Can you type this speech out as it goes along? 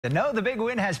No, the big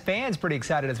win has fans pretty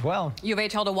excited as well. U of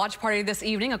H held a watch party this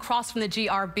evening across from the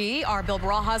GRB. Our Bill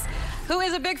Barajas, who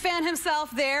is a big fan himself,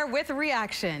 there with a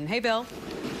reaction. Hey, Bill.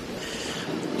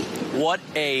 What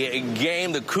a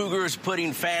game. The Cougars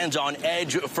putting fans on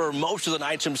edge for most of the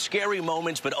night. Some scary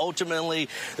moments, but ultimately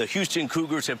the Houston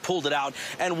Cougars have pulled it out.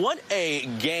 And what a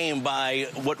game by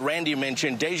what Randy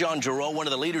mentioned. DeJon Jarreau, one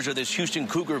of the leaders of this Houston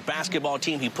Cougar basketball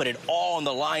team. He put it all on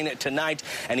the line tonight,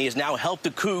 and he has now helped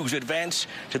the Cougs advance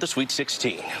to the Sweet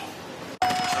 16.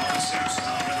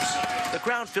 The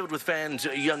crowd filled with fans,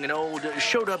 young and old,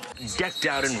 showed up decked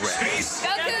out in red.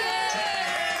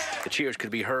 The cheers could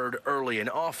be heard early and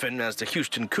often as the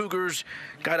Houston Cougars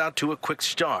got out to a quick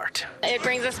start. It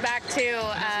brings us back to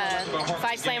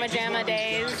Phi Slamma Jamma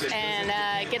days and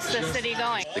gets the city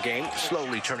going. The game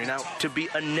slowly turning out to be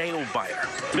a nail-biter.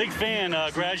 Big fan,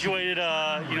 graduated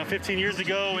 15 years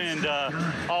ago, and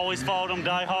always followed them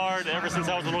die hard ever since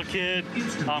I was a little kid.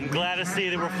 I'm glad to see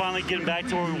that we're finally getting back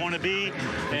to where we want to be,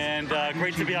 and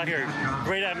great to be out here.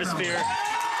 Great atmosphere.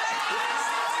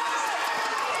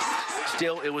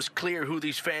 Still, it was clear who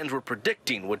these fans were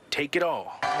predicting would take it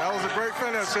all. That was a great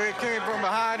finish. They came from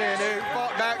behind and they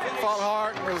fought back, fought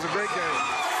hard. It was a great game.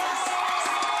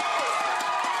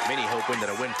 Many hoping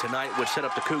that a win tonight would set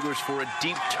up the Cougars for a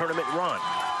deep tournament run.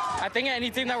 I think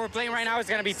any team that we're playing right now is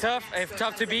going to be tough, if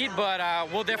tough to beat, but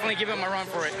we'll definitely give them a run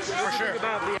for it, for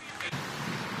sure.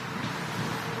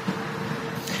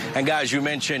 And guys, you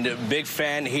mentioned big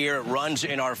fan here, runs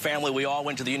in our family. We all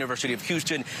went to the University of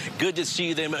Houston. Good to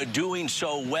see them doing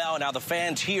so well. Now the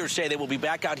fans here say they will be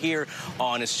back out here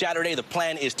on Saturday. The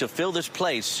plan is to fill this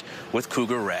place with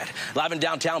Cougar Red. Live in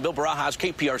downtown, Bill Barajas,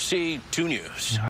 KPRC 2 News.